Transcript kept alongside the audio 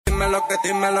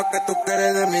dime lo que tú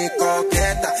quieres de mi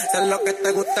coqueta. Sé lo que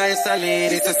te gusta es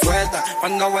salir y se suelta.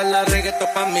 Cuando baila reggaetón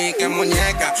pa' mí que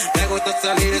muñeca. Me gusta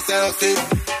salir y seducir.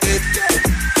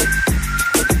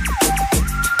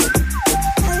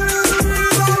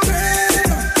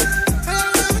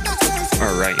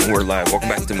 Alright, and we're live. Welcome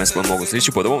back to Mezcla Moguls. It's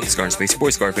your boy, the one with Scarface, your boy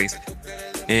Scarface.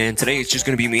 And today it's just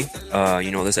going to be me.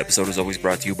 This episode is always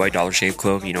brought to you by Dollar Shave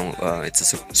Club. It's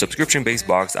a subscription-based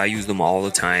box. I use them all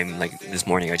the time. Like this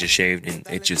morning, I just shaved, and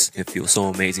it feels so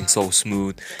amazing, so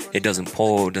smooth. It doesn't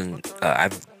pull. I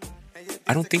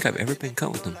don't think I've ever been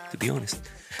cut with them, to be honest.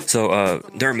 So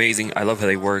they're amazing. I love how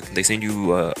they work. They send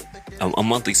you a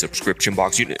monthly subscription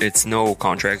box. It's no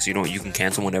contracts. You can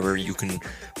cancel whenever. You can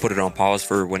put it on pause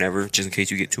for whenever, just in case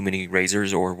you get too many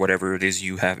razors or whatever it is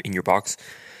you have in your box.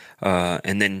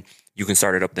 And then you can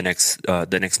start it up the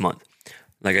next month.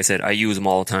 Like I said, I use them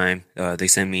all the time. They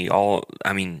send me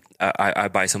I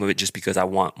buy some of it just because I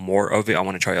want more of it. I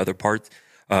want to try other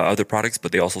products,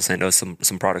 but they also send us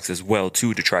some products as well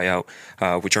too to try out,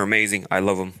 which are amazing. I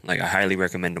love them. Like I highly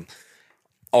recommend them.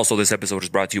 Also, this episode is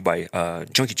brought to you by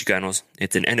Chunky Chicanos.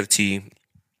 It's an NFT.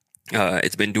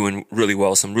 It's been doing really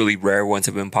well. Some really rare ones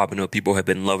have been popping up. People have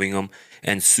been loving them,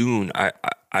 and soon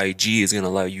IG is going to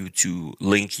allow you to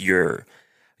link your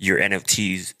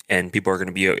NFTs, and people are going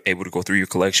to be able to go through your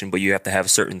collection. But you have to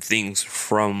have certain things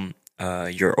from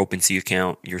your OpenSea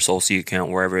account, your SoulSea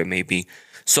account, wherever it may be.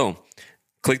 So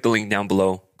click the link down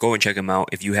below. Go and check them out.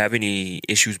 If you have any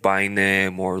issues buying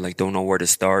them or don't know where to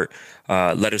start,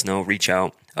 let us know. Reach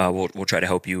out. We'll try to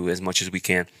help you as much as we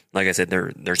can. Like I said,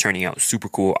 they're turning out super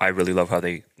cool. I really love how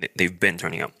they've been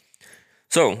turning out.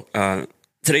 So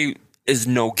today is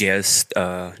no guest.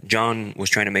 John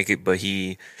was trying to make it, but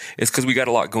it's because we got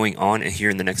a lot going on here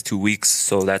in the next 2 weeks.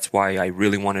 So that's why I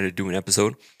really wanted to do an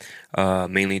episode,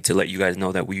 mainly to let you guys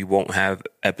know that we won't have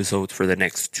episodes for the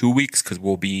next 2 weeks because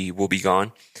we'll be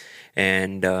gone.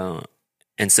 And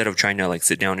instead of trying to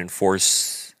sit down and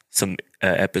force some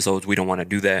episodes, we don't want to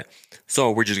do that.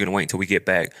 So we're just gonna wait until we get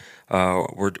back.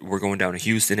 We're going down to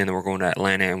Houston, and then we're going to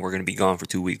Atlanta, and we're gonna be gone for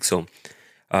 2 weeks. So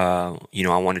I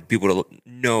wanted people to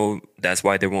know that's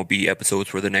why there won't be episodes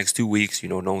for the next 2 weeks.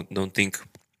 Don't think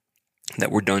that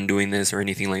we're done doing this or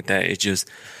anything like that. It's just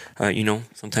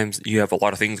sometimes you have a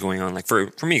lot of things going on. Like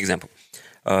for me, example,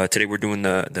 today we're doing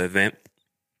the event.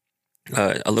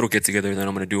 A little get together that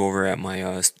I'm going to do over at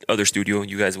my other studio.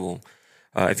 You guys will,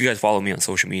 if you guys follow me on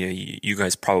social media, you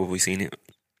guys probably seen it.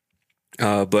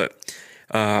 But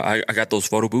I got those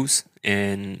photo booths,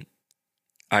 and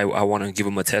I want to give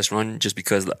them a test run just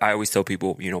because I always tell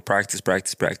people, practice.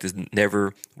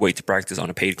 Never wait to practice on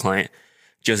a paid client,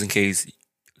 just in case,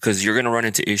 because you're going to run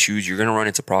into issues, you're going to run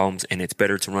into problems, and it's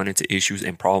better to run into issues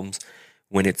and problems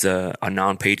when it's a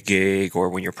non-paid gig or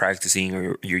when you're practicing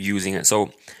or you're using it.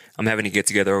 So I'm having a get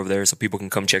together over there so people can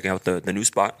come check out the new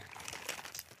spot.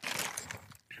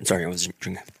 Sorry, I was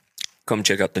drinking. Come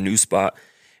check out the new spot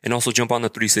and also jump on the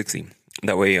 360.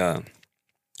 That way,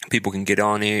 people can get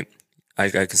on it. I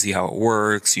can see how it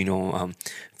works,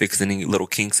 fix any little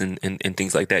kinks and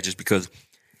things like that, just because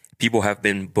people have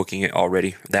been booking it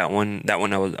already. That one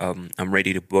I'm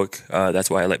ready to book. That's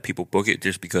why I let people book it,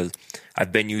 just because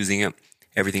I've been using it.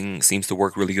 Everything seems to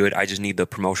work really good. I just need the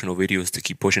promotional videos to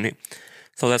keep pushing it.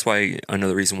 So that's why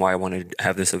another reason why I wanted to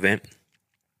have this event.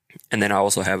 And then I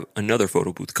also have another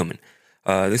photo booth coming.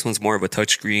 This one's more of a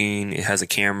touchscreen. It has a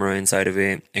camera inside of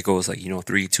it. It goes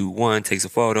 3, 2, 1, takes a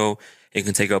photo. It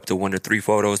can take up to 1 to 3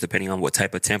 photos depending on what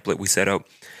type of template we set up.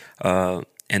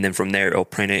 And then from there, it'll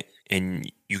print it and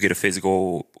you get a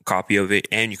physical copy of it.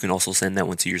 And you can also send that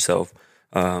one to yourself.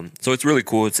 So it's really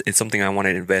cool. It's something I want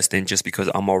to invest in just because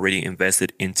I'm already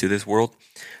invested into this world.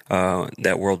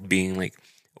 That world being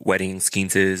weddings,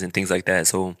 quinces, and things like that.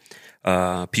 So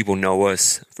people know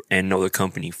us and know the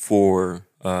company for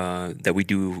that we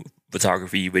do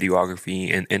photography,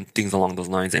 videography, and things along those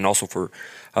lines, and also for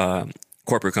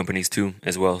corporate companies too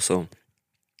as well. So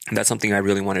that's something I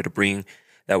really wanted to bring.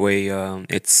 That way,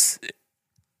 it's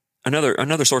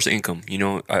another source of income.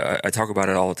 I talk about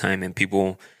it all the time, and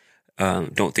people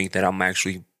don't think that I'm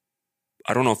actually.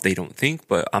 I don't know if they don't think,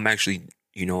 but I'm actually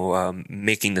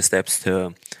making the steps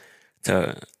to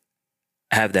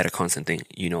have that a constant thing,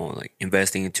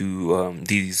 investing into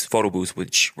these photo booths,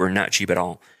 which were not cheap at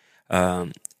all.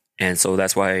 And so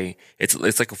that's why it's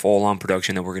like a full-on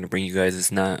production that we're going to bring you guys.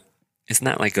 It's not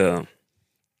like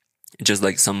just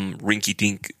like some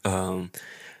rinky-dink,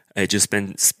 it just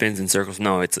spins in circles.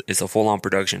 No, it's a full-on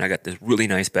production. I got this really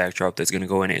nice backdrop that's going to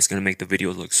go in it. It's going to make the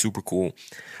videos look super cool.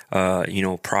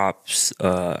 Props,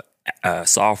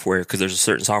 software, because there's a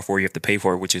certain software you have to pay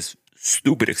for, which is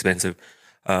stupid expensive.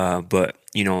 But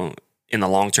in the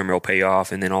long term, it'll pay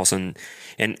off. And then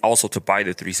also to buy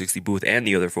the 360 booth and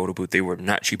the other photo booth, they were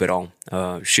not cheap at all.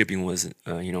 Shipping was,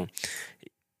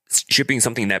 shipping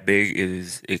something that big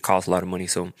it costs a lot of money.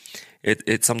 So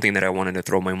it's something that I wanted to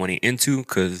throw my money into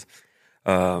because,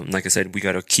 like I said, we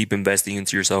got to keep investing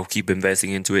into yourself, keep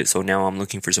investing into it. So now I'm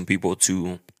looking for some people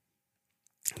to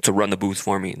run the booth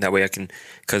for me. That way I can,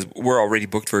 because we're already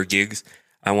booked for gigs.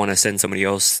 I want to send somebody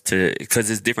else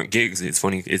because it's different gigs. It's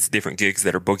funny. It's different gigs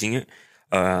that are booking it.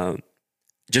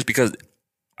 Just because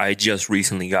I just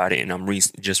recently got it and I'm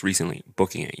just recently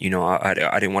booking it.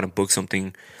 I didn't want to book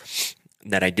something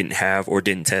that I didn't have or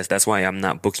didn't test. That's why I'm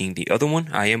not booking the other one.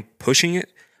 I am pushing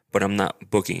it, but I'm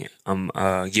not booking it. I'm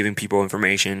giving people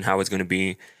information, how it's going to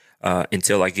be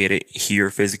until I get it here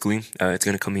physically. It's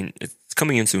going to come in. It's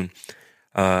coming in soon.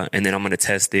 And then I'm going to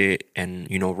test it and,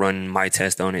 run my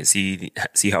test on it, see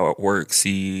how it works,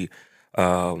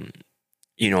 have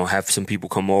some people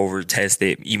come over, test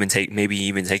it, maybe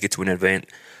even take it to an event,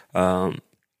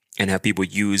 and have people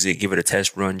use it, give it a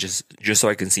test run, just so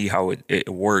I can see how it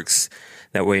works.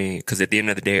 That way, because at the end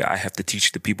of the day, I have to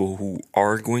teach the people who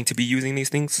are going to be using these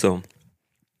things. So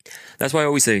that's why I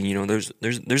always say,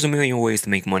 there's a million ways to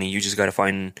make money. You just got to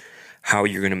find how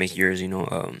you're going to make yours.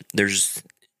 Just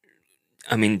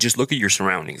look at your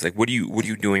surroundings. Like, what are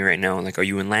you doing right now? Like, are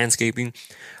you in landscaping?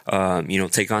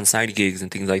 Take on side gigs and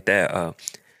things like that.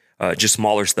 Just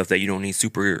smaller stuff that you don't need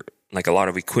like a lot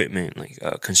of equipment, like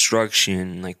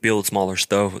construction, like build smaller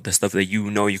stuff, the stuff that you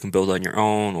can build on your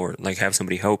own or like have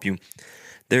somebody help you.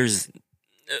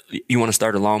 You want to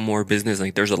start a lawnmower business.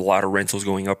 Like, there's a lot of rentals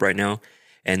going up right now.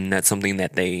 And that's something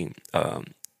that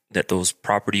that those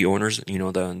property owners,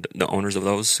 the owners of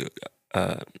those,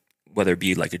 whether it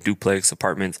be like a duplex,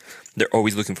 apartments, they're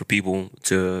always looking for people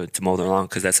to mow their lawn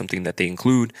because that's something that they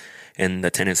include and the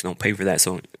tenants don't pay for that.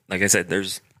 So like I said,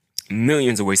 there's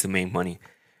millions of ways to make money.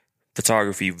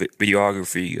 Photography,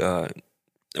 videography,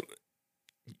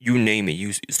 you name it.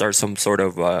 You start some sort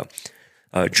of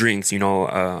drinks,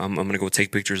 I'm going to go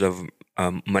take pictures of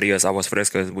Maria's Aguas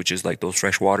Frescas, which is like those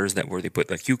fresh waters where they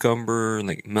put like cucumber,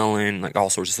 like melon, like all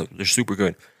sorts of stuff. They're super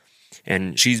good.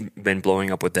 And she's been blowing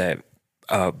up with that.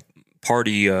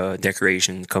 Party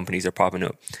decoration companies are popping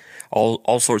up.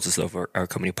 All sorts of stuff are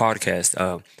coming.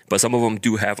 Podcasts, but some of them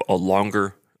do have a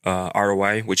longer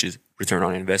ROI, which is return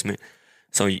on investment.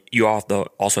 So you also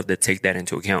have to take that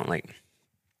into account. Like,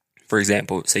 for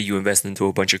example, say you invest into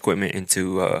a bunch of equipment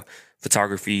into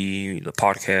photography, the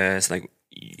podcast, like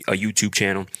a YouTube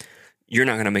channel. You're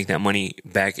not going to make that money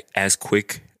back as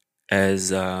quick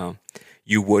as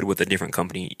you would with a different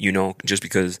company, just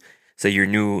because say you're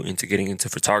new into getting into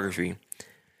photography.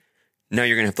 Now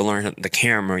you're going to have to learn the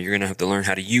camera. You're going to have to learn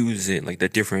how to use it, like the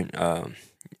different,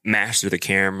 master the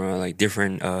camera, like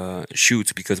different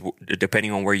shoots, because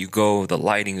depending on where you go, the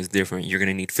lighting is different. You're going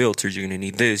to need filters. You're going to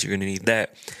need this. You're going to need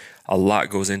that. A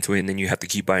lot goes into it, and then you have to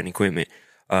keep buying equipment.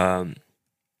 Because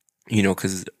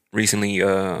recently,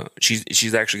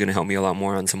 she's actually going to help me a lot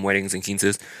more on some weddings and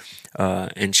quinces.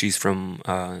 And she's from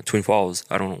Twin Falls.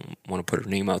 I don't want to put her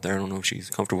name out there. I don't know if she's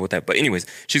comfortable with that. But anyways,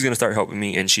 she's going to start helping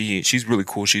me, and she's really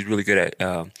cool. She's really good at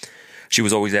she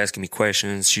was always asking me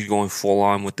questions. She's going full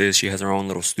on with this. She has her own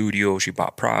little studio. She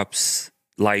bought props,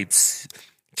 lights,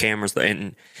 cameras.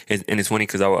 And it's funny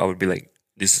because I would be like,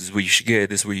 this is what you should get.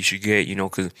 This is what you should get,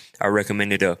 because I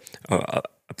recommended a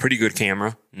pretty good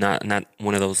camera, not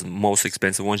one of those most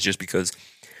expensive ones, just because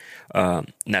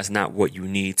that's not what you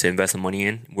need to invest the money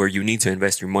in. Where you need to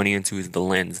invest your money into is the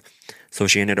lens. So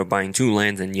she ended up buying 2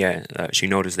 lenses, and she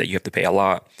noticed that you have to pay a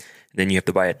lot. Then you have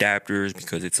to buy adapters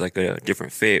because it's like a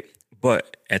different fit.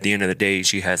 But at the end of the day,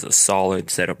 she has a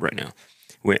solid setup right now.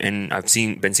 And I've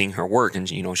been seeing her work, and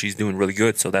she's doing really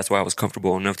good. So that's why I was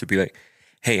comfortable enough to be like,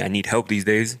 hey, I need help these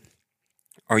days.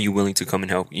 Are you willing to come and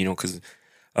help? Because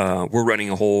we're running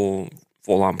a whole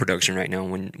full-on production right now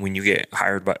when you get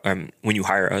hired when you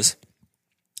hire us.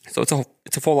 So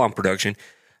it's a full-on production.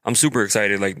 I'm super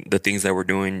excited, like the things that we're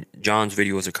doing. John's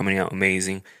videos are coming out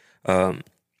amazing.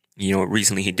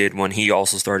 Recently he did one. He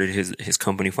also started his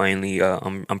company finally.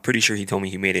 I'm pretty sure he told me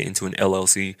he made it into an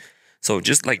LLC. So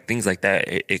just like things like that,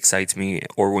 it excites me.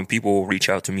 Or when people reach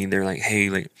out to me, they're like, hey,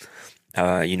 like,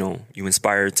 you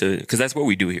inspire to, because that's what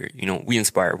we do here. We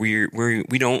inspire. We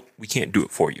can't do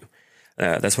it for you.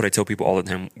 That's what I tell people all the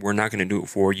time. We're not going to do it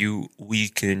for you. We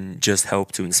can just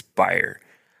help to inspire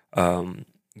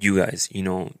you guys,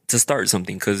 to start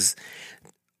something. Because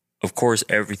of course,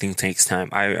 everything takes time.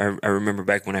 I remember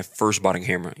back when I first bought a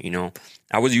camera,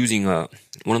 I was using one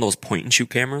of those point and shoot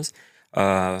cameras.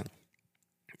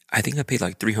 I think I paid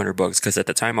like $300 because at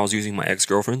the time I was using my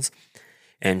ex-girlfriend's,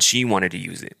 and she wanted to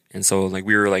use it. And so like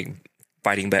we were like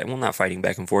fighting back, well, not fighting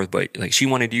back and forth, but like she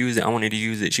wanted to use it, I wanted to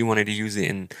use it, she wanted to use it.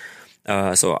 And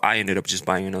so I ended up just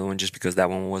buying another one just because that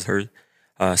one was hers.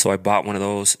 So I bought one of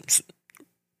those,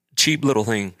 cheap little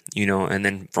thing, and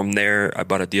then from there I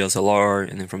bought a DSLR,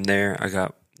 and then from there I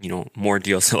got, more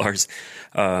DSLRs,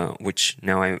 which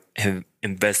now I have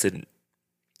invested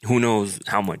who knows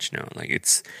how much now. Like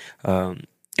it's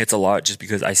a lot, just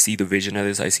because I see the vision of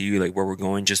this. I see like where we're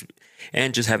going, just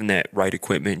having that right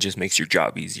equipment just makes your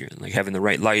job easier. Like having the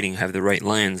right lighting, having the right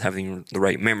lens, having the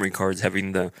right memory cards,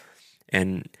 having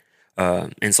and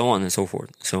so on and so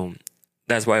forth. So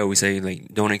that's why I always say,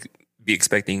 like, don't be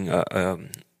expecting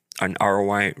an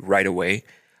ROI right away.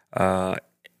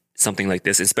 Something like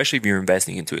this, especially if you're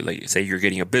investing into it. Like, say you're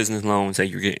getting a business loan, say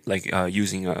you're getting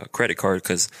using a credit card,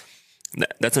 because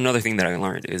that's another thing that I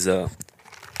learned is the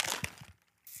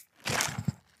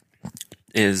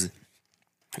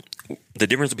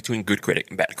difference between good credit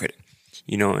and bad credit.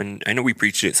 And I know we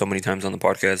preached it so many times on the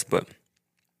podcast, but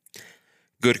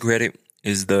good credit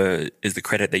is the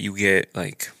credit that you get,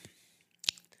 like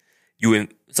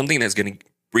something that's going to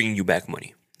bring you back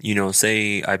money.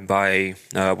 Say I buy,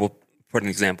 we'll put an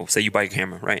example. Say you buy a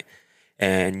camera, right?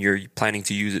 And you're planning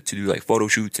to use it to do like photo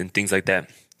shoots and things like that.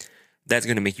 That's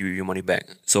going to make you your money back.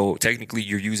 So technically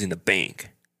you're using the bank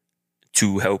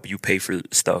to help you pay for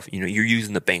stuff. You're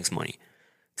using the bank's money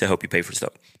to help you pay for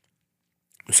stuff.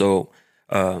 So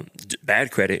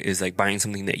bad credit is like buying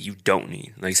something that you don't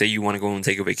need. Like, say you want to go and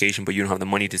take a vacation, but you don't have the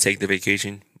money to take the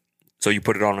vacation, so you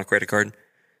put it on a credit card.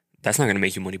 That's not going to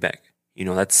make you money back.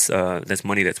 That's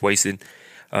money that's wasted.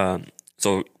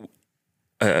 So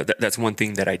that's one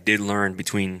thing that I did learn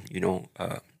between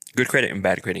good credit and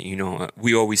bad credit.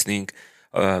 We always think,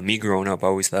 me growing up, I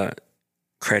always thought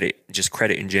credit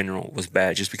in general was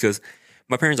bad, just because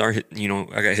my parents are,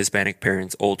 I got Hispanic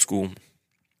parents, old school,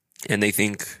 and they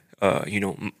think,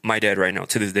 my dad right now,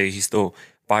 to this day, he still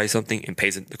buys something and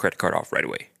pays the credit card off right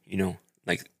away,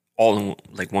 like all in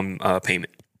like one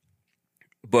payment.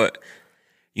 But,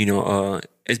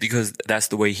 it's because that's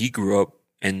the way he grew up,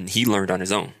 and he learned on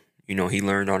his own. He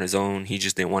learned on his own. He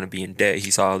just didn't want to be in debt.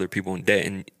 He saw other people in debt,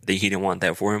 and he didn't want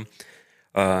that for him.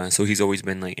 So he's always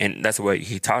been like, and that's what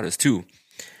he taught us too.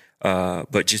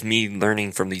 But just me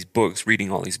learning from these books, reading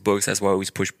all these books, that's why I always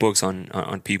push books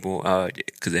on people,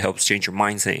 because it helps change your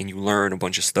mindset, and you learn a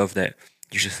bunch of stuff that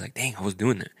you're just like, dang, I was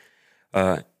doing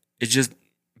that. It's just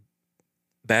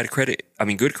bad credit. I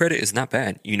mean, good credit is not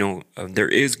bad. There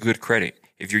is good credit.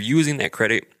 If you're using that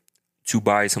credit to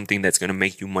buy something that's going to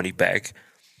make you money back,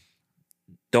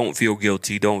 don't feel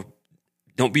guilty. Don't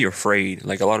be afraid.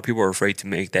 Like, a lot of people are afraid to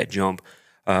make that jump,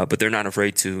 but they're not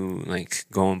afraid to like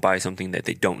go and buy something that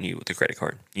they don't need with a credit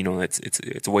card.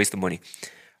 It's a waste of money.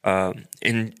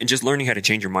 And just learning how to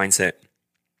change your mindset.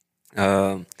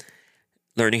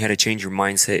 Learning how to change your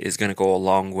mindset is going to go a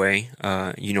long way.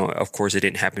 Of course, it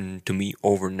didn't happen to me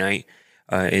overnight.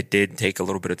 It did take a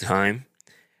little bit of time.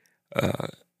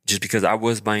 Just because I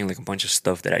was buying like a bunch of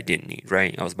stuff that I didn't need,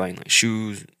 right? I was buying like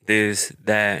shoes, this,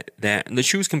 that. And the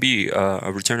shoes can be a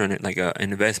return on it, like an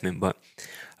investment, but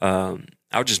I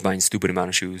was just buying stupid amount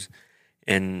of shoes,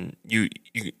 and you're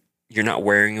not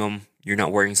wearing them. You're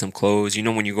not wearing some clothes.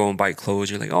 When you go and buy clothes,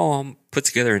 you're like, oh, I'll put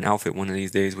together an outfit one of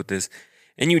these days with this,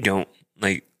 and you don't.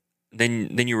 Like,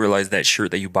 then you realize that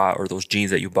shirt that you bought, or those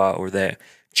jeans that you bought, or that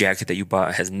jacket that you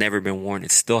bought has never been worn.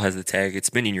 It still has the tag. It's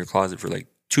been in your closet for like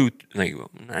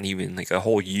not even like a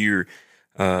whole year,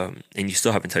 and you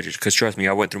still haven't touched it. Because trust me,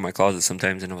 I went through my closet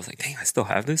sometimes and I was like, dang, I still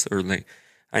have this, or like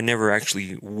I never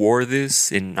actually wore this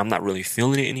and I'm not really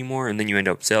feeling it anymore. And then you end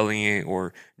up selling it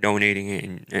or donating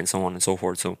it, and so on and so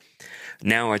forth. So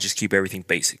now I just keep everything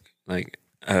basic. Like,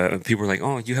 people are like,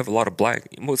 oh, you have a lot of black.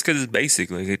 Well, it's because it's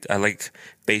basic. Like, I like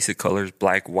basic colors,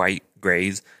 black, white,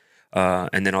 grays,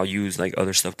 and then I'll use like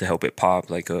other stuff to help it pop,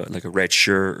 like a red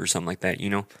shirt or something like that,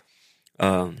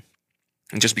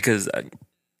 and just because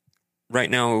right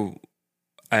now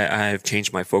I have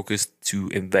changed my focus to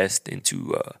invest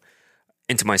into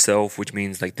myself, which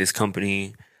means like this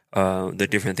company, the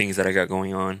different things that I got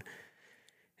going on,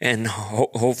 and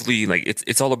hopefully, like,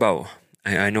 it's all about.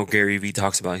 I know Gary Vee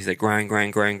talks about. He's like, grind,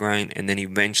 and then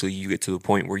eventually you get to the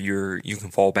point where you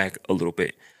can fall back a little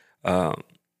bit. But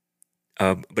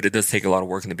it does take a lot of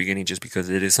work in the beginning, just because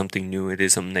it is something new. It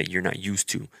is something that you're not used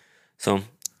to. So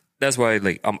that's why,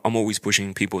 like, I'm always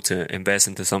pushing people to invest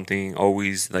into something.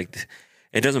 Always, like,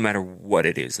 it doesn't matter what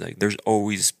it is. Like, there's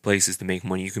always places to make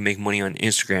money. You can make money on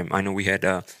Instagram. I know we had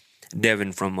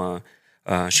Devin from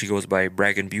she goes by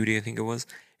Bragg & Beauty, I think it was,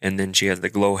 and then she has the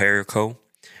Glow Hair Co.,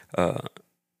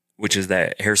 which is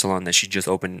that hair salon that she just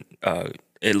opened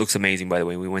it looks amazing, by the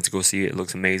way. We went to go see it. It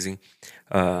looks amazing.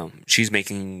 She's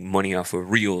making money off of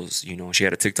Reels. You know, she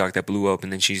had a TikTok that blew up,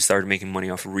 and then she started making money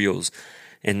off of Reels.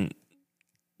 And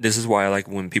this is why I like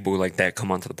when people like that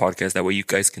come onto the podcast. That way you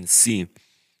guys can see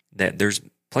that there's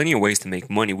plenty of ways to make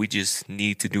money. We just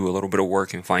need to do a little bit of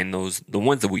work and find the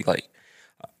ones that we like.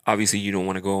 Obviously, you don't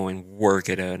want to go and work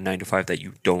at a 9 to 5 that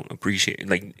you don't appreciate.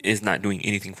 Like, it's not doing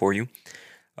anything for you.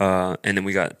 And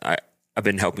then I've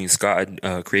been helping Scott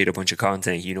create a bunch of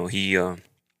content. You know, he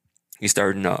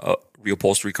started a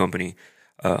reupholstery company.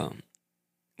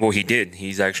 Well, he did.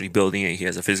 He's actually building it. He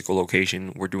has a physical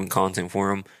location. We're doing content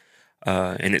for him.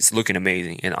 And it's looking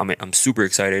amazing. And I'm super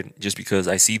excited just because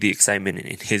I see the excitement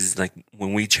in his, like,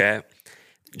 when we chat,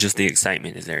 just the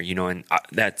excitement is there, you know, and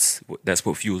that's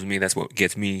what fuels me. That's what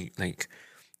gets me, like,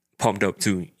 pumped up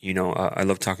too. You know, I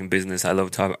love talking business. I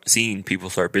love seeing people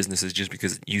start businesses just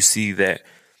because you see that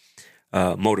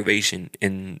motivation.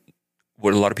 And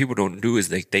what a lot of people don't do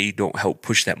is, like, they don't help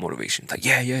push that motivation. It's like,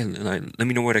 yeah, like, let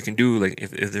me know what I can do. Like,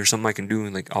 if there's something I can do,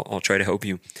 like, I'll try to help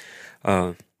you.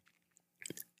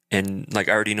 And like,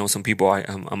 I already know some people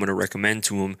I'm going to recommend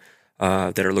to them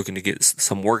that are looking to get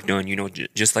some work done, you know,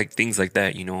 just like things like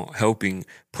that, you know, helping,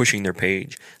 pushing their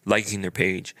page, liking their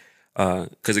page.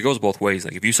 Cause it goes both ways.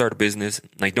 Like, if you start a business,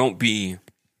 like, don't be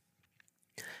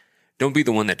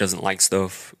the one that doesn't like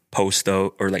stuff, post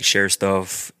stuff, or like share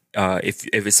stuff. If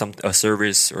it's a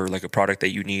service or like a product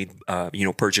that you need, you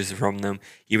know, purchase it from them,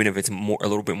 even if it's a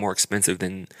little bit more expensive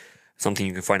than something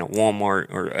you can find at Walmart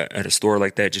or at a store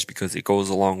like that, just because it goes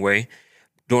a long way.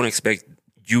 Don't expect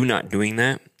you not doing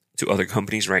that to other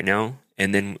companies right now.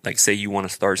 And then, like, say you want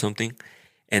to start something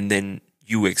and then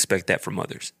you expect that from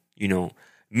others. You know,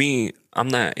 me, I'm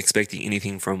not expecting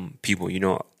anything from people. You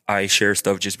know, I share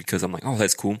stuff just because I'm like, oh,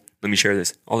 that's cool. Let me share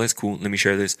this. Oh, that's cool. Let me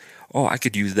share this. Oh, I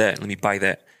could use that. Let me buy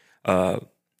that.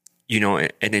 You know,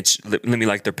 and it's, let me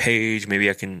like their page. Maybe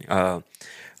I can,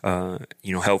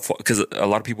 you know, help, because a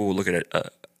lot of people will look at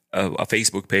a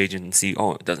Facebook page and see,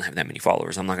 oh, it doesn't have that many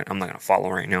followers. I'm not gonna follow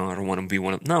right now. I don't want to be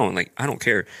one of. No, like, I don't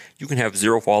care. You can have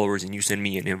 0 followers and you send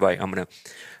me an invite. I'm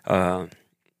gonna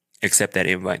accept that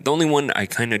invite. The only one I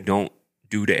kind of don't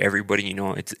do to everybody, you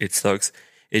know, it sucks.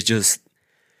 It's just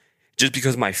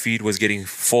because my feed was getting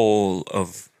full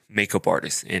of makeup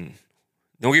artists. And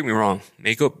don't get me wrong,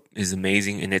 makeup is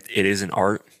amazing and it is an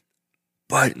art.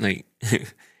 But, like,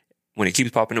 when it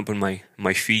keeps popping up in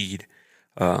my feed,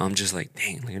 I'm just like,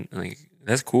 dang, like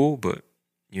that's cool, but,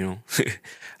 you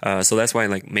know. So that's why,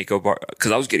 like, makeup art,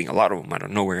 because I was getting a lot of them out of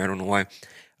nowhere. I don't know why.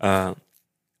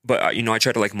 But you know, I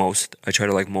try to like most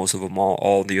of them,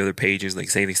 all the other pages. Like,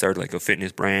 say they started like a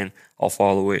fitness brand, I'll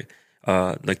follow it.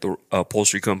 Like the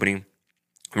upholstery company,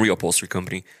 reupholstery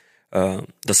company.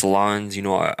 The salons, you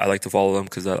know, I like to follow them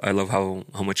because I love how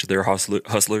much they're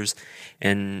hustlers.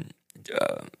 And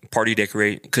party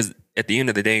decorate, because at the end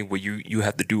of the day, what you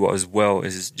have to do as well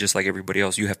is just like everybody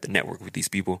else, you have to network with these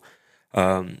people.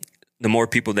 The more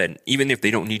people that, even if they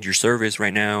don't need your service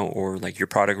right now or like your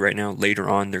product right now, later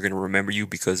on they're going to remember you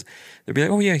because they'll be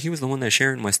like, oh yeah, he was the one that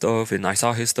shared my stuff and I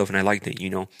saw his stuff and I liked it, you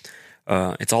know.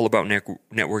 It's all about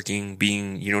networking,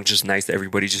 being, you know, just nice to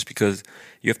everybody, just because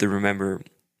you have to remember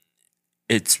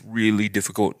it's really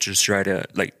difficult to try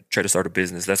to start a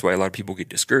business. That's why a lot of people get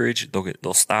discouraged.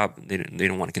 They'll stop. They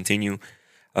don't want to continue.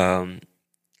 I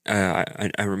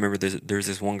remember there's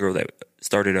this one girl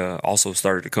that also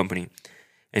started a company,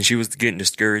 and she was getting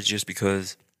discouraged just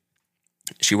because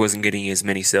she wasn't getting as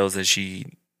many sales as she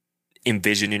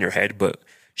envisioned in her head. But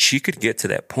she could get to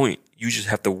that point. You just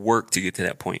have to work to get to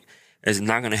that point. It's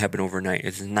not going to happen overnight.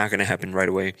 It's not going to happen right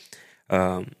away.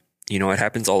 You know, it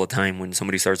happens all the time when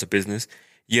somebody starts a business.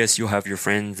 Yes, you'll have your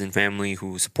friends and family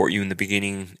who support you in the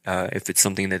beginning. If it's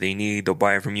something that they need, they'll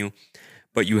buy it from you.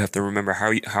 But you have to remember, how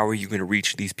are you going to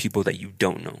reach these people that you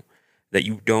don't know, that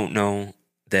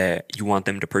you want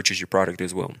them to purchase your product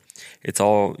as well. It's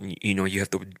all, you know, you have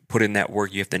to put in that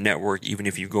work. You have to network. Even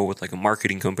if you go with like a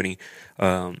marketing company,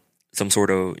 some sort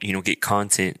of, you know, get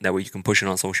content. That way you can push it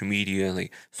on social media.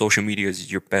 Like, social media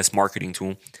is your best marketing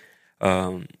tool.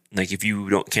 Like, if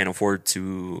you can't afford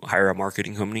to hire a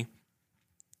marketing company,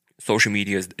 social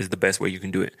media is the best way you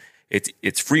can do it.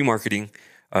 It's free marketing.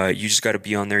 You just got to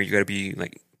be on there. You got to be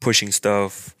like pushing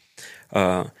stuff,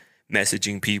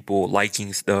 messaging people,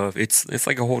 liking stuff. It's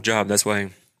like a whole job. That's why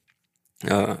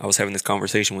I was having this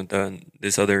conversation with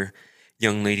this other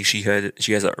young lady. She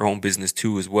has her own business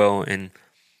too as well, and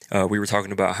we were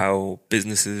talking about how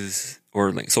businesses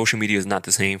or like social media is not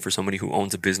the same for somebody who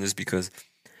owns a business, because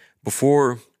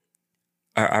before,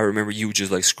 I remember you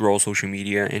just like scroll social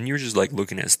media and you're just like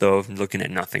looking at stuff, looking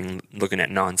at nothing, looking at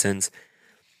nonsense.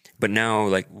 But now,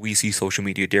 like, we see social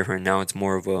media different. Now it's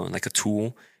more of a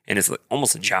tool, and it's like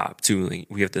almost a job too. Like,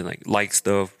 we have to like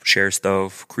stuff, share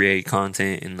stuff, create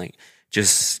content, and like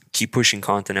just keep pushing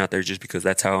content out there, just because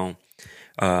that's how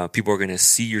people are gonna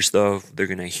see your stuff. They're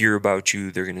gonna hear about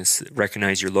you. They're gonna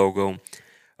recognize your logo,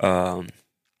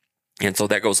 and so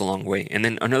that goes a long way. And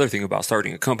then another thing about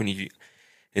starting a company,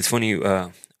 it's funny.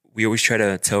 We always try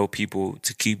to tell people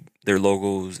to keep their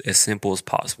logos as simple as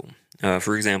possible.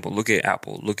 For example, look at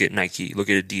Apple, look at Nike, look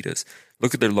at Adidas,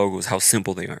 look at their logos, how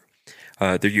simple they are.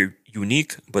 They're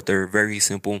unique, but they're very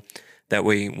simple. That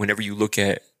way, whenever you look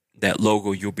at that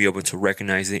logo, you'll be able to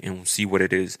recognize it and see what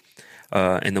it is.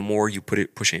 And the more you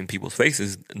push it in people's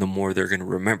faces, the more they're going to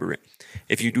remember it.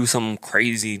 If you do some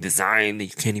crazy design that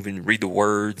you can't even read the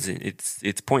words,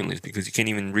 it's pointless, because you can't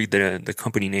even read the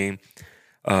company name.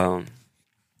 And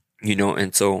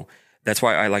so that's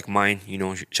why I like mine.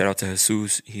 Shout out to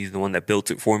Jesus. He's the one that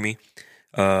built it for me.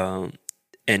 And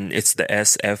it's the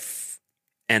S, F,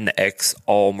 and the X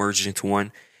all merged into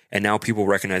one. And now people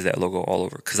recognize that logo all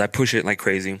over, because I push it like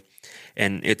crazy.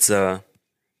 And it's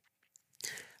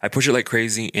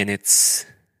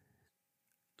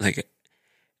like,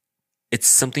 it's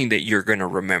something that you're going to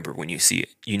remember when you see it,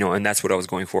 and that's what I was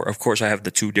going for. Of course, I have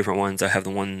the two different ones. I have the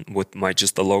one with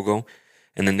just the logo,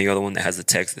 and then the other one that has the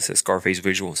text that says Scarface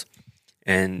Visuals.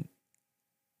 And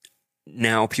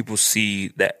now people see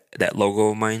that logo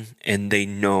of mine, and they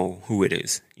know who it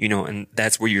is, and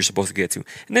that's where you're supposed to get to.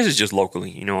 And this is just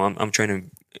locally, I'm trying to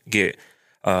get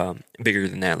bigger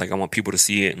than that. Like, I want people to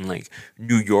see it in like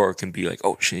New York and be like,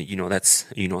 oh shit, that's,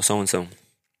 so-and-so.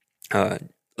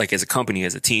 Like, as a company,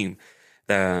 as a team,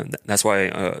 that's why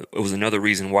it was another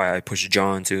reason why I pushed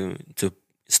John to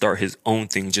start his own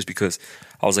thing, just because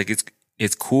I was like,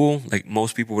 it's cool. Like,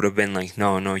 most people would have been like,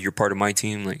 no, you're part of my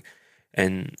team. Like,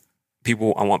 and I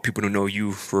want people to know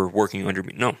you for working under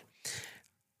me. No,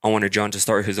 I wanted John to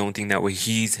start his own thing. That way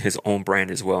he's his own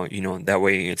brand as well. That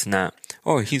way it's not,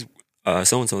 oh, he's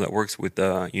so-and-so that works with,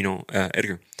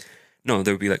 Edgar. No,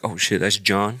 they would be like, oh shit, that's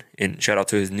John. And shout out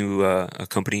to his new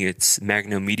company. It's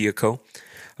Magna Media Co.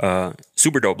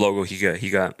 Super dope logo he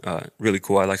got really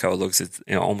cool. I like how it looks.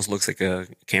 It almost looks like a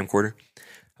camcorder.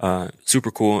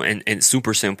 Super cool and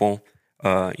super simple.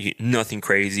 Nothing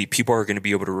crazy. People are going to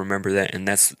be able to remember that, and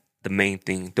that's the main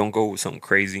thing. Don't go with something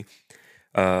crazy.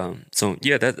 So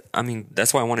yeah,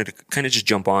 that's why I wanted to kind of just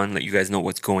jump on, let you guys know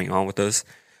what's going on with us,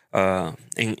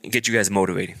 and get you guys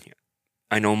motivated.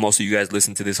 I know most of you guys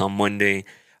listen to this on Monday.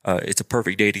 It's a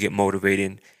perfect day to get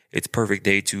motivated. It's a perfect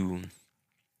day to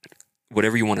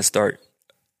whatever you want to start.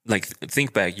 Like,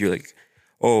 think back. You're like,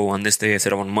 oh, on this day I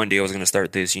said on Monday I was going to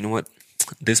start this. You know what?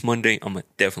 This Monday I'm going to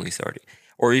definitely start it.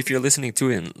 Or if you're listening to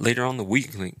it later on the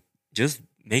week, like, just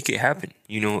make it happen.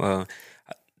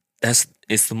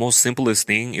 It's the most simplest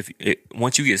thing.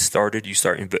 Once you get started, you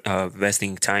start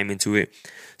investing time into it,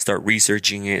 start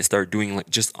researching it, start doing like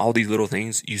just all these little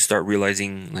things. You start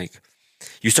realizing, like,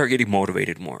 you start getting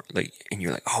motivated more, like, and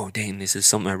you're like, oh dang, this is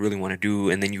something I really want to do.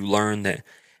 And then you learn that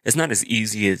it's not as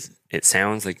easy as it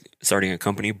sounds, like starting a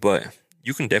company, but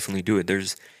you can definitely do it.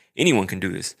 Anyone can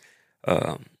do this.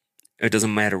 It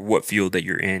doesn't matter what field that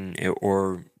you're in,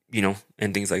 or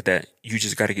and things like that. You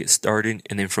just got to get started.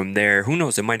 And then from there, who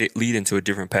knows, it might lead into a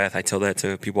different path. I tell that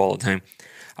to people all the time.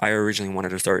 I originally wanted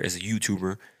to start as a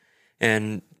YouTuber,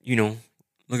 and,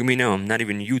 look at me now. I'm not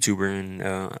even a YouTuber,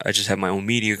 and I just have my own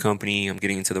media company. I'm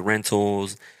getting into the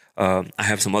rentals. I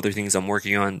have some other things I'm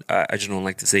working on. I just don't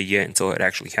like to say yet until it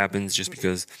actually happens, just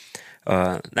because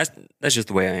that's just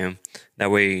the way I am.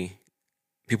 That way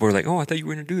people are like, oh, I thought you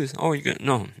were going to do this. Oh,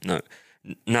 no.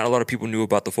 Not a lot of people knew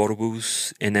about the photo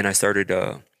booths, and then I started,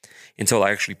 until I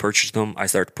actually purchased them, I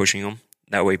started pushing them.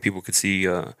 That way people could see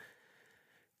that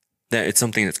it's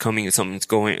something that's coming, it's something that's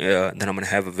going, that I'm going to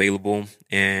have available,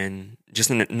 and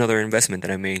just another investment that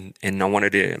I made. And I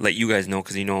wanted to let you guys know,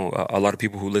 because, a lot of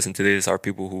people who listen to this are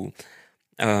people who,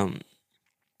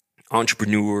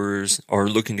 entrepreneurs, or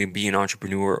looking to be an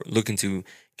entrepreneur, looking to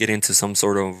get into some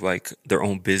sort of like their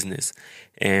own business.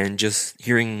 And just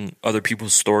hearing other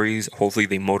people's stories, hopefully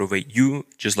they motivate you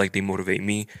just like they motivate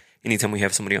me. Anytime we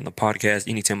have somebody on the podcast,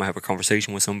 anytime I have a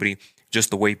conversation with somebody, just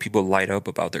the way people light up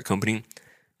about their company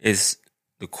is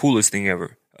the coolest thing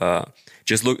ever.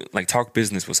 Just talk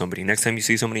business with somebody. Next time you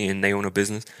see somebody and they own a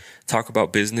business, talk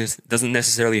about business. It doesn't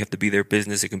necessarily have to be their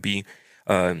business. It can be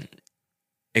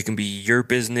your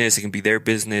business. It can be their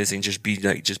business, and just be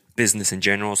like just business in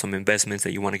general. Some investments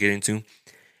that you want to get into,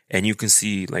 and you can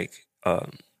see like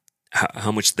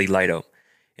how much they light up.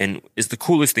 And it's the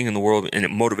coolest thing in the world, and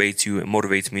it motivates you. It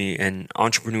motivates me. And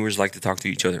entrepreneurs like to talk to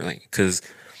each other, like, because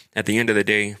at the end of the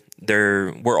day,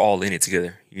 we're all in it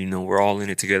together. We're all in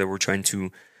it together. We're trying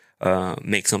to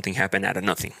make something happen out of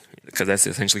nothing, because that's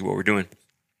essentially what we're doing.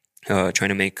 Trying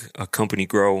to make a company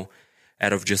grow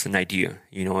out of just an idea,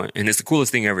 and it's the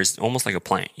coolest thing ever. It's almost like a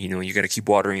plant, you got to keep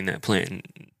watering that plant. And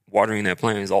watering that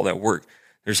plant is all that work.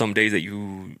 There's some days that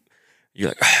you're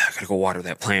like, I gotta go water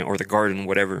that plant or the garden,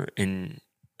 whatever.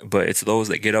 But it's those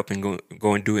that get up and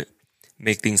go and do it,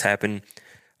 make things happen.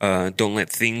 Don't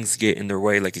let things get in their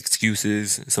way, like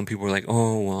excuses. Some people are like,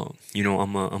 oh, well,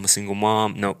 I'm a single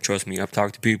mom. No, trust me. I've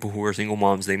talked to people who are single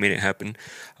moms. They made it happen.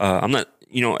 I'm not,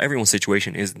 everyone's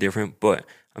situation is different, but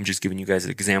I'm just giving you guys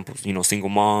examples. Single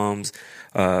moms,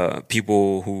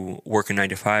 people who work a 9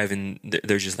 to 5, and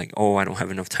they're just like, oh, I don't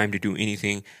have enough time to do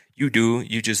anything. You do.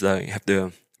 You just have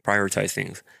to prioritize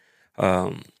things.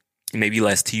 Maybe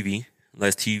less TV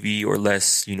or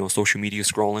less, social media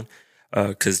scrolling.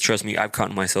 Cause trust me, I've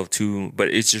caught myself too, but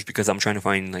it's just because I'm trying to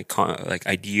find like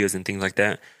ideas and things like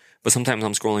that. But sometimes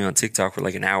I'm scrolling on TikTok for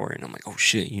like an hour and I'm like, oh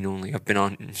shit, like I've been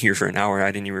on here for an hour.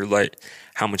 I didn't even realize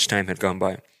how much time had gone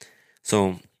by.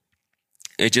 So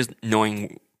it's just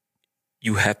knowing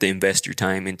you have to invest your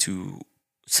time into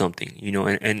something,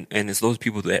 and it's those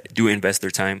people that do invest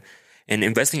their time. And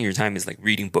investing your time is like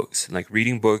reading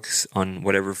books on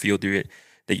whatever field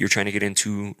that you're trying to get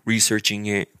into, researching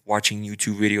it, watching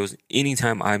YouTube videos.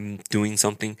 Anytime I'm doing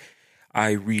something,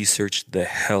 I research the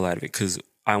hell out of it because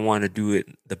I want to do it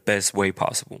the best way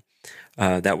possible.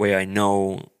 That way I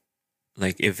know,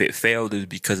 like, if it failed, it was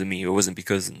because of me. It wasn't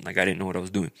because, like, I didn't know what I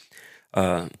was doing.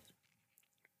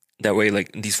 That way,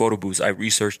 like, these photo booths, I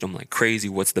researched them like crazy.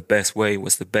 What's the best way?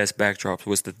 What's the best backdrops?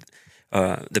 What's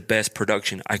the best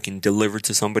production I can deliver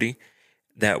to somebody?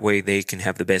 That way they can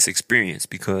have the best experience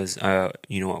because,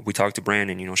 we talked to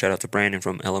Brandon, shout out to Brandon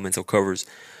from Elemental Covers.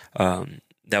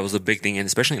 That was a big thing. And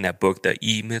especially in that book, the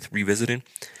E-Myth Revisited,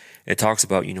 it talks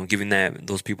about, giving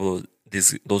those people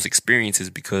those experiences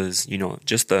because,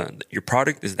 just your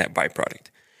product is that byproduct.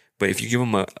 But if you give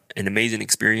them an amazing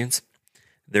experience,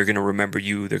 they're going to remember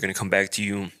you. They're going to come back to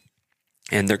you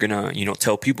and they're going to,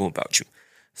 tell people about you.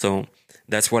 So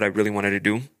that's what I really wanted to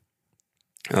do.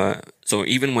 So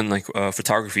even when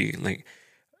photography, like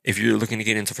if you're looking to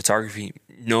get into photography,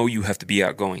 you have to be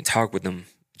outgoing, talk with them,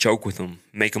 joke with them,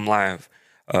 make them laugh.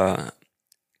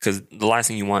 Cause the last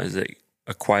thing you want is like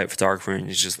a quiet photographer and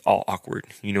it's just all awkward,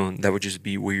 that would just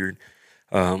be weird.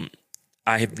 I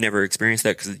have never experienced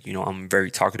that because, I'm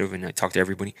very talkative and I talk to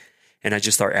everybody and I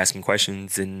just start asking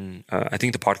questions. And, I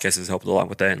think the podcast has helped a lot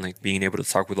with that and like being able to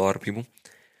talk with a lot of people.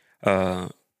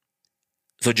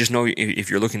 So just know if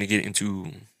you're looking to get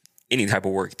into any type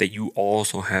of work that you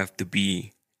also have to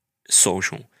be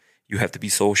social. You have to be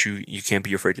social. You can't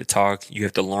be afraid to talk. You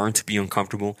have to learn to be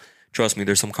uncomfortable. Trust me,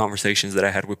 there's some conversations that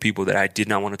I had with people that I did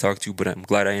not want to talk to, but I'm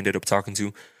glad I ended up talking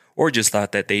to, or just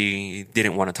thought that they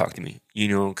didn't want to talk to me,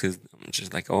 because I'm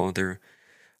just like, oh, they're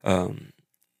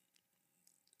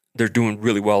doing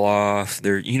really well off.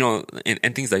 They're,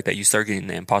 and things like that. You start getting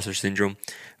the imposter syndrome,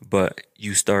 but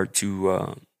you start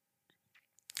to,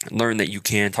 learn that you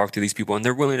can talk to these people and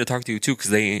they're willing to talk to you too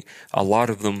because a lot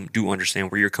of them do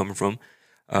understand where you're coming from.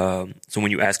 So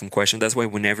when you ask them questions, that's why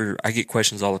whenever I get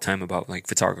questions all the time about like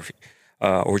photography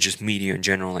or just media in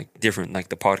general, like different, like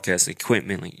the podcast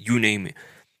equipment, like you name it.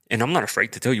 And I'm not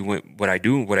afraid to tell you what I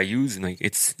do, what I use. And like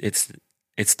it's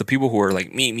the people who are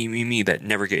like me that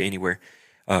never get anywhere.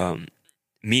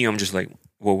 Me, I'm just like,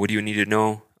 well, what do you need to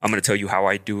know? I'm going to tell you how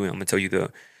I do it. I'm going to tell you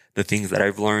the things that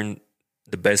I've learned,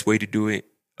 the best way to do it.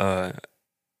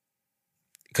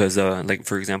 Because like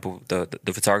for example,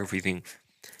 the photography thing,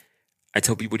 I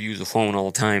tell people to use a phone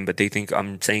all the time, but they think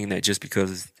I'm saying that just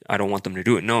because I don't want them to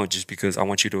do it. No, just because I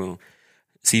want you to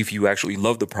see if you actually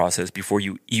love the process before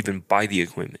you even buy the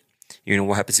equipment.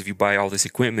 What happens if you buy all this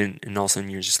equipment and all of a sudden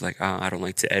you're just like, I don't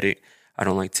like to edit. I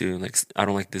don't like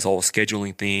this whole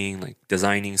scheduling thing, like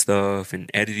designing stuff and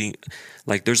editing.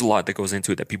 Like there's a lot that goes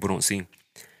into it that people don't see.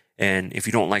 And if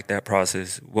you don't like that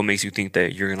process, what makes you think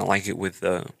that you're gonna like it with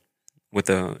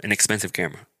an expensive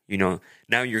camera?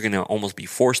 Now you're gonna almost be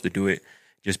forced to do it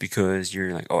just because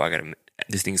you're like, oh,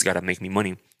 this thing's gotta make me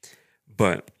money.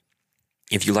 But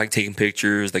if you like taking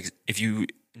pictures, like if you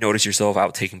notice yourself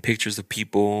out taking pictures of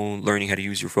people, learning how to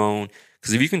use your phone,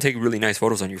 because if you can take really nice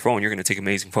photos on your phone, you're gonna take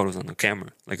amazing photos on the camera,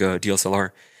 like a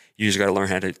DSLR. You just gotta learn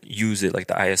how to use it, like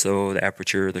the ISO, the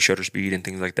aperture, the shutter speed, and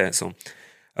things like that. So,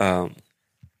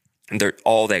 and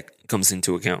all that comes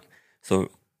into account. So,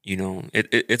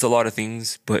 it's a lot of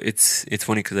things, but it's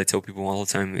funny because I tell people all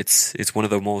the time, it's one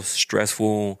of the most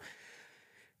stressful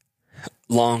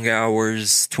long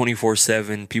hours,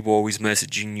 24/7. People always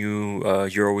messaging you.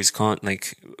 You're always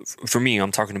for me,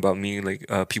 I'm talking about me. Like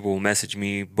people will message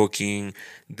me, booking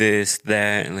this,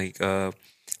 that, and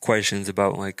questions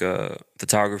about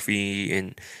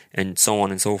photography and so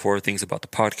on and so forth. Things about the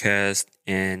podcast,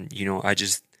 and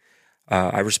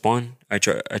I respond. I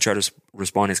try to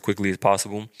respond as quickly as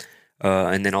possible.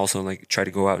 And then also try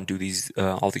to go out and do these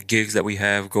all the gigs that we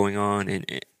have going on, and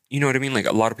you know what I mean. Like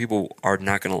a lot of people are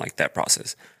not gonna like that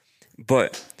process,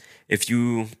 but if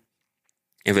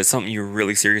it's something you're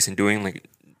really serious in doing,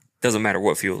 doesn't matter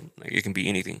what field, it can be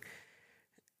anything.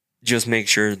 Just make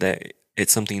sure that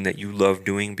it's something that you love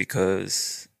doing,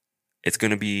 because it's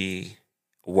gonna be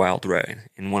a wild ride.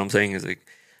 And what I'm saying is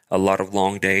a lot of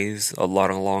long days, a lot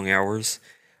of long hours,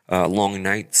 long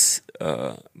nights.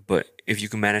 But if you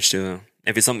can manage to,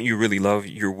 if it's something you really love,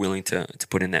 you're willing to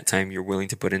put in that time, you're willing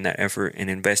to put in that effort and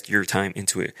invest your time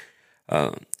into it.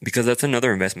 Because that's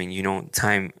another investment,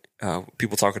 time.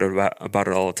 People talk about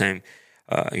it all the time.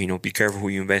 Be careful who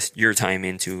you invest your time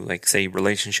into, say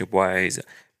relationship wise,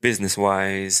 business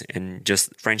wise, and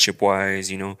just friendship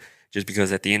wise, just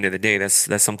because at the end of the day,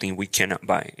 that's something we cannot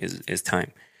buy is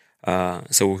time.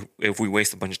 So if we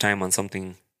waste a bunch of time on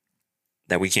something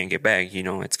that we can't get back,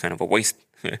 it's kind of a waste.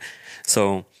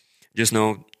 So just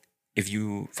know, if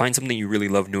you find something you really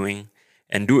love doing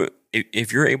and do it,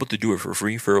 if you're able to do it for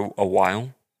free for a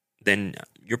while, then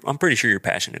I'm pretty sure you're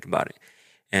passionate about it.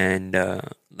 And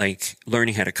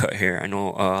learning how to cut hair, I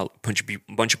know a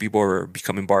bunch of people are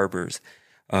becoming barbers,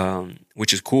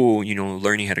 which is cool.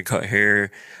 Learning how to cut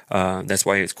hair. That's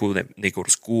why it's cool that they go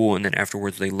to school and then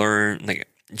afterwards they learn.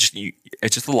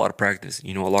 It's just a lot of practice.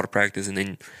 A lot of practice, and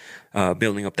then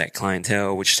building up that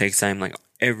clientele, which takes time.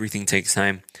 Everything takes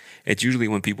time. It's usually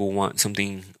when people want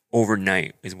something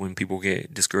overnight is when people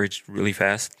get discouraged really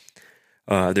fast.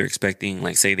 They're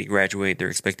expecting, say they graduate, they're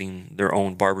expecting their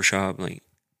own barbershop,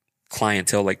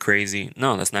 clientele like crazy.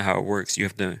 No, that's not how it works. You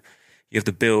have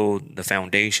to build the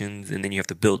foundations, and then you have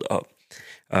to build up.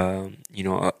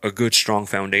 A good strong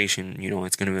foundation.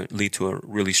 It's going to lead to a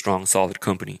really strong, solid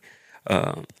company.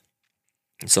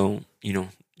 So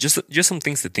just some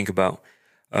things to think about.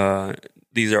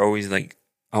 These are always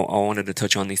I wanted to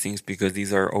touch on these things because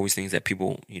these are always things that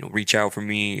people, reach out for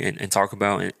me and talk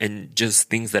about, and just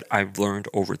things that I've learned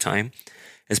over time,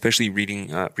 especially reading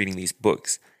these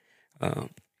books.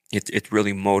 It's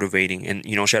really motivating. And,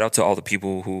 shout out to all the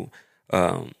people who,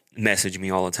 message me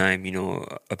all the time,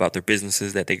 about their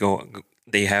businesses that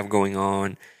they have going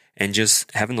on, and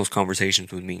just having those conversations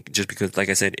with me, just because, like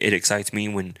I said, it excites me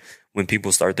when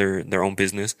people start their own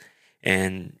business,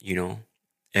 and,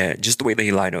 just the way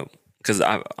they light up. Because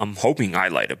I'm hoping I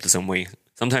light up to some way.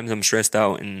 Sometimes I'm stressed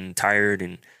out and tired,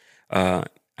 and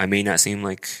I may not seem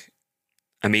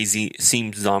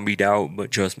seem zombied out, but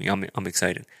trust me, I'm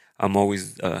excited. I'm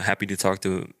always happy to talk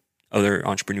to other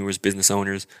entrepreneurs, business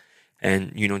owners,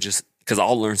 and just because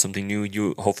I'll learn something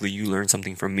new. Hopefully you learn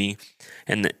something from me,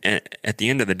 and at the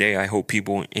end of the day, I hope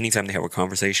people, anytime they have a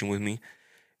conversation with me,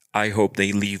 I hope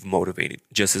they leave motivated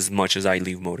just as much as I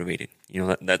leave motivated.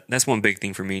 That's one big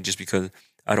thing for me, just because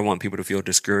I don't want people to feel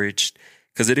discouraged,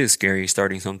 because it is scary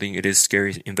starting something. It is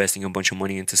scary investing a bunch of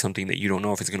money into something that you don't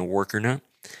know if it's going to work or not.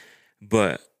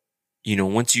 But,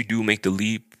 once you do make the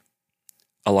leap,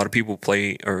 a lot of people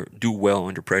play or do well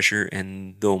under pressure,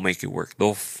 and they'll make it work.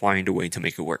 They'll find a way to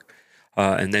make it work.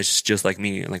 And that's just like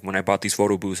me. When I bought these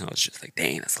photo booths, I was just like,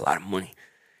 dang, that's a lot of money.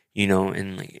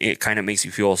 And it kind of makes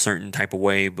you feel a certain type of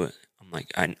way, but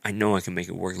I'm I know I can make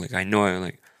it work.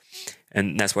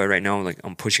 And that's why right now,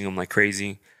 I'm pushing them like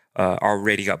crazy.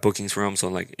 Already got bookings for them.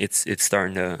 So it's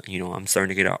starting to, I'm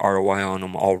starting to get an ROI on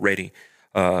them already.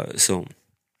 So,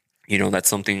 that's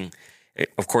something,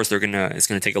 of course it's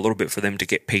going to take a little bit for them to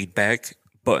get paid back.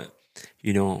 But,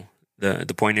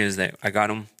 the point is that I got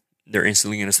them. They're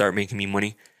instantly going to start making me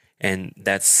money. And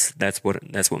that's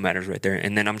what matters right there.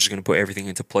 And then I'm just going to put everything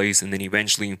into place. And then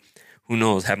eventually, who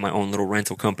knows, have my own little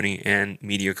rental company and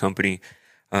media company.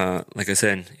 Like I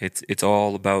said, it's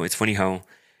all about, it's funny how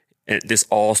this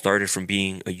all started from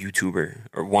being a YouTuber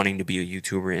or wanting to be a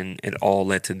YouTuber. And it all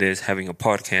led to this, having a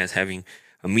podcast, having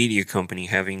a media company,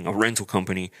 having a rental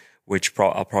company, which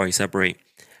I'll probably separate.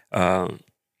 And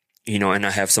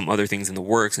I have some other things in the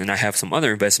works, and I have some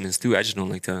other investments too. I just don't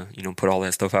like to, put all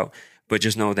that stuff out. But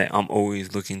just know that I'm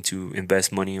always looking to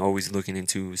invest money, always looking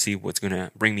into see what's going to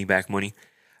bring me back money.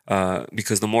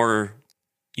 Because the more,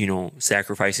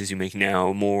 sacrifices you make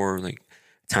now, more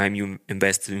time you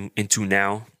invest into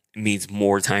now means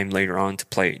more time later on to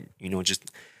play,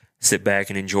 just sit back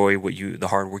and enjoy the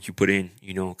hard work you put in,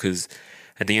 because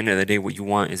at the end of the day, what you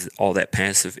want is all that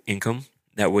passive income,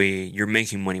 That way you're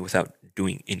making money without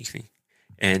doing anything.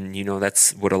 And,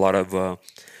 that's what a lot of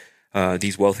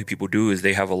these wealthy people do is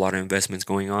they have a lot of investments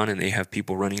going on and they have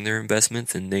people running their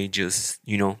investments and they just,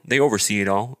 they oversee it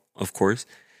all, of course,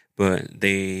 but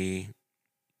they're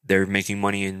making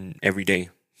money in every day,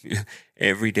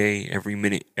 every day, every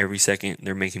minute, every second,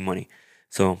 they're making money.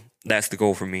 So that's the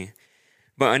goal for me.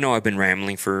 But I know I've been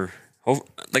rambling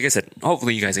like I said,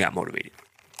 hopefully you guys got motivated.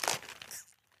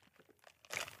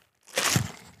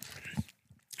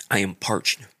 I am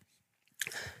parched.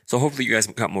 So hopefully you guys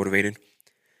got motivated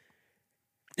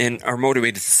and are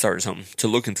motivated to start something, to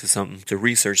look into something, to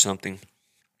research something.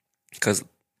 Because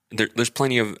there's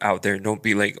plenty of out there. Don't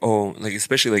be like,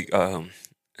 especially like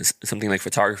something like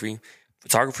photography.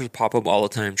 Photographers pop up all the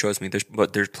time. Trust me.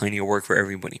 There's plenty of work for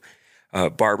everybody.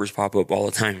 Barbers pop up all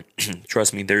the time.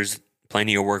 Trust me. There's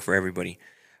plenty of work for everybody.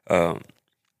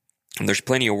 There's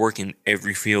plenty of work in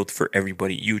every field for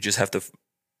everybody. You just have to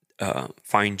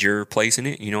find your place in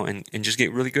it, and just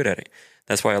get really good at it.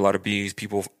 That's why a lot of these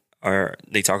people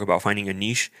they talk about finding a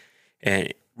niche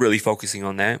and really focusing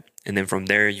on that. And then from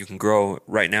there you can grow.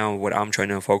 Right now, what I'm trying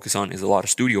to focus on is a lot of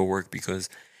studio work because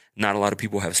not a lot of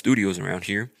people have studios around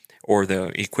here or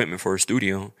the equipment for a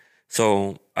studio.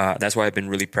 So that's why I've been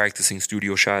really practicing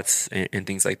studio shots and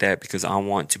things like that, because I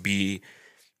want to be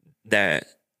that.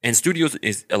 And studios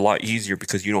is a lot easier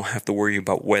because you don't have to worry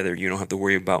about weather. You don't have to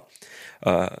worry about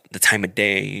the time of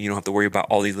day. You don't have to worry about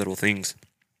all these little things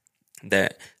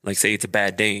that, like, say it's a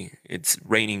bad day, it's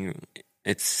raining,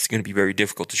 it's going to be very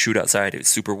difficult to shoot outside. It's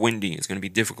super windy. It's going to be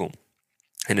difficult.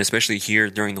 And especially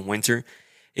here during the winter,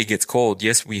 it gets cold.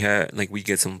 Yes, we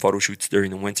get some photo shoots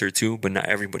during the winter too, but not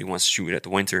everybody wants to shoot at the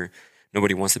winter.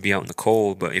 Nobody wants to be out in the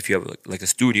cold. But if you have like a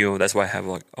studio, that's why I have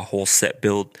like a whole set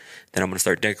built that I'm going to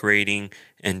start decorating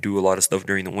and do a lot of stuff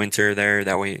during the winter there.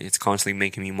 That way it's constantly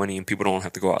making me money and people don't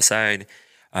have to go outside.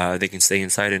 They can stay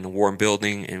inside in a warm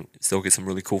building and still get some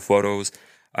really cool photos.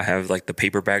 I have like the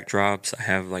paper backdrops. I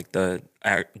have like the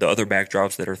other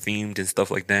backdrops that are themed and stuff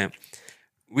like that.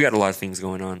 We got a lot of things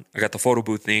going on. I got the photo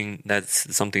booth thing.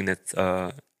 That's something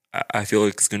that I feel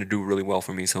like it's going to do really well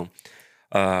for me. So,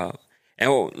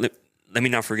 let me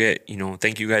not forget,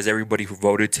 thank you guys, everybody who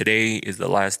voted. Today is the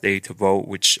last day to vote,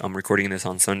 which I'm recording this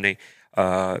on Sunday.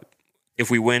 If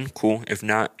we win, cool. If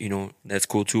not, that's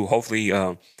cool too. Hopefully,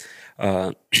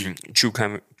 True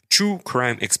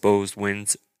Crime Exposed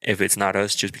wins. If it's not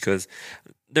us, just because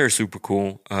they're super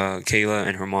cool. Kayla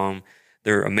and her mom,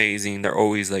 they're amazing. They're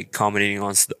always like commenting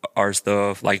on our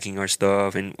stuff, liking our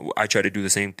stuff, and I try to do the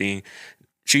same thing.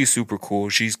 She's super cool.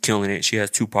 She's killing it. She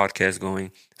has 2 podcasts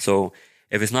going. So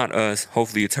if it's not us,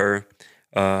 hopefully it's her.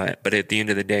 But at the end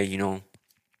of the day,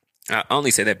 I only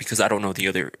say that because I don't know the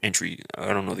other entry.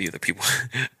 I don't know the other people.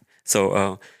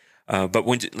 So, but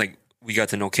when we got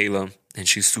to know Kayla, and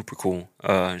she's super cool.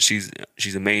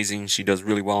 She's amazing. She does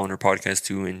really well on her podcast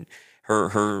too, and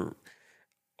her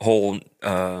whole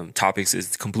topics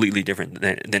is completely different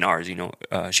than ours.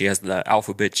 She has the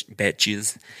alphabet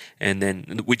bitches, and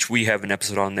then which we have an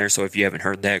episode on there. So if you haven't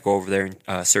heard that, go over there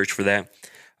and search for that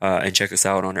and check us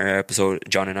out on our episode.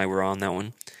 John and I were on that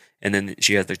one. And then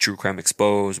she has the True Crime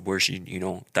Exposed, where she,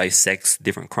 dissects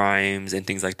different crimes and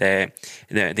things like that.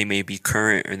 And that they may be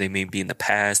current, or they may be in the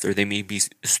past, or they may be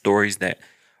stories that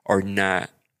are not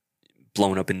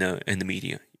blown up in the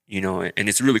media. And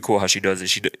it's really cool how she does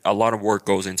it. A lot of work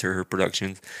goes into her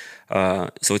productions,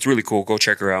 so it's really cool. Go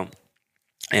check her out.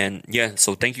 And yeah,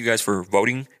 so thank you guys for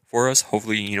voting for us.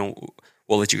 Hopefully,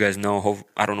 we'll let you guys know.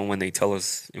 I don't know when they tell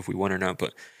us if we won or not,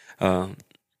 but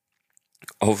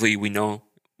hopefully we know.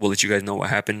 We'll let you guys know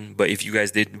what happened. But if you guys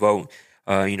did vote,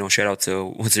 shout out to,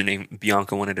 what's her name?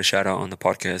 Bianca wanted a shout out on the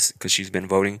podcast because she's been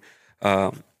voting.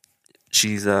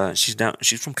 She's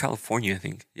from California, I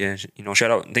think. Yeah, shout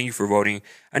out. Thank you for voting.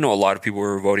 I know a lot of people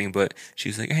were voting, but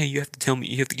she's like, hey, you have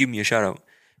to give me a shout out.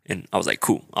 And I was like,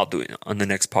 cool, I'll do it on the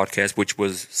next podcast, which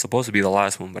was supposed to be the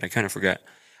last one, but I kind of forgot.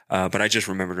 But I just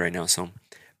remembered right now. So,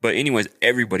 but anyways,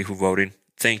 everybody who voted,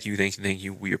 thank you.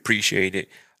 We appreciate it.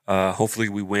 Hopefully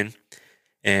we win.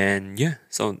 And yeah,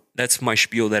 so that's my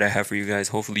spiel that I have for you guys.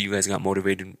 Hopefully you guys got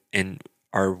motivated and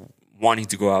are wanting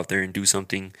to go out there and do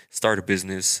something, start a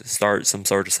business, start some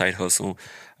sort of side hustle,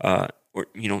 or,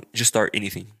 just start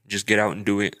anything. Just get out and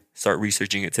do it. Start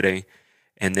researching it today.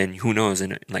 And then who knows,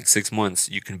 in like 6 months,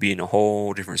 you can be in a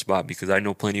whole different spot, because I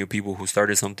know plenty of people who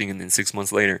started something and then 6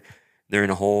 months later, they're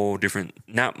in a whole different,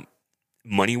 not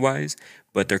money wise,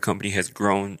 but their company has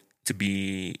grown to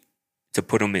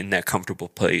put them in that comfortable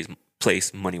place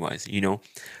money wise.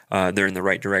 They're in the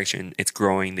right direction. It's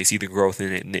growing. They see the growth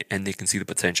in it, and they can see the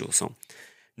potential. So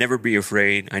never be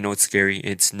afraid. I know it's scary.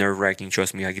 It's nerve-wracking.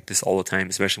 Trust me, I get this all the time,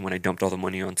 especially when I dumped all the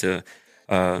money onto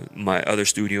my other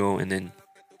studio and then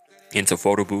into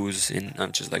photo booths, and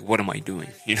I'm just like, what am I doing?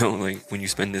 You know, like when you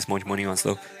spend this much money on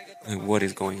stuff, like, what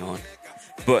is going on?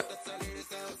 But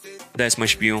that's my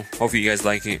spiel. Hopefully you guys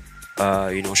like it.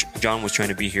 John was trying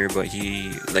to be here, but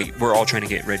we're all trying to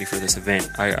get ready for this event.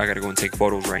 I gotta go and take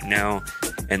photos right now,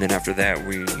 and then after that,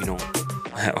 we,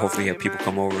 hopefully have people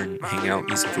come over and hang out,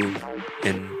 eat some food,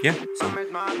 and yeah. So,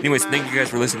 anyways, thank you guys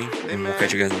for listening, and we'll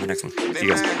catch you guys in the next one. See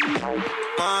you guys.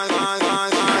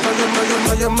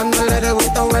 Yo mándole de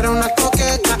gusto ver una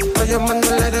coqueta. Yo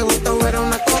mándole de gusto ver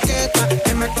una coqueta.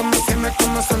 Que me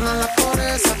como suena la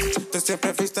pobreza. Tú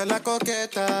siempre fuiste la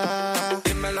coqueta.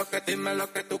 Dime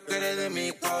lo que tú quieres de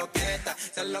mi coqueta.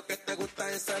 Sé lo que te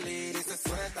gusta es salir y se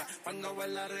suelta. Cuando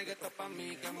baila reggaetón pa'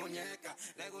 mí que muñeca.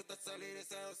 Le gusta salir y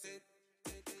se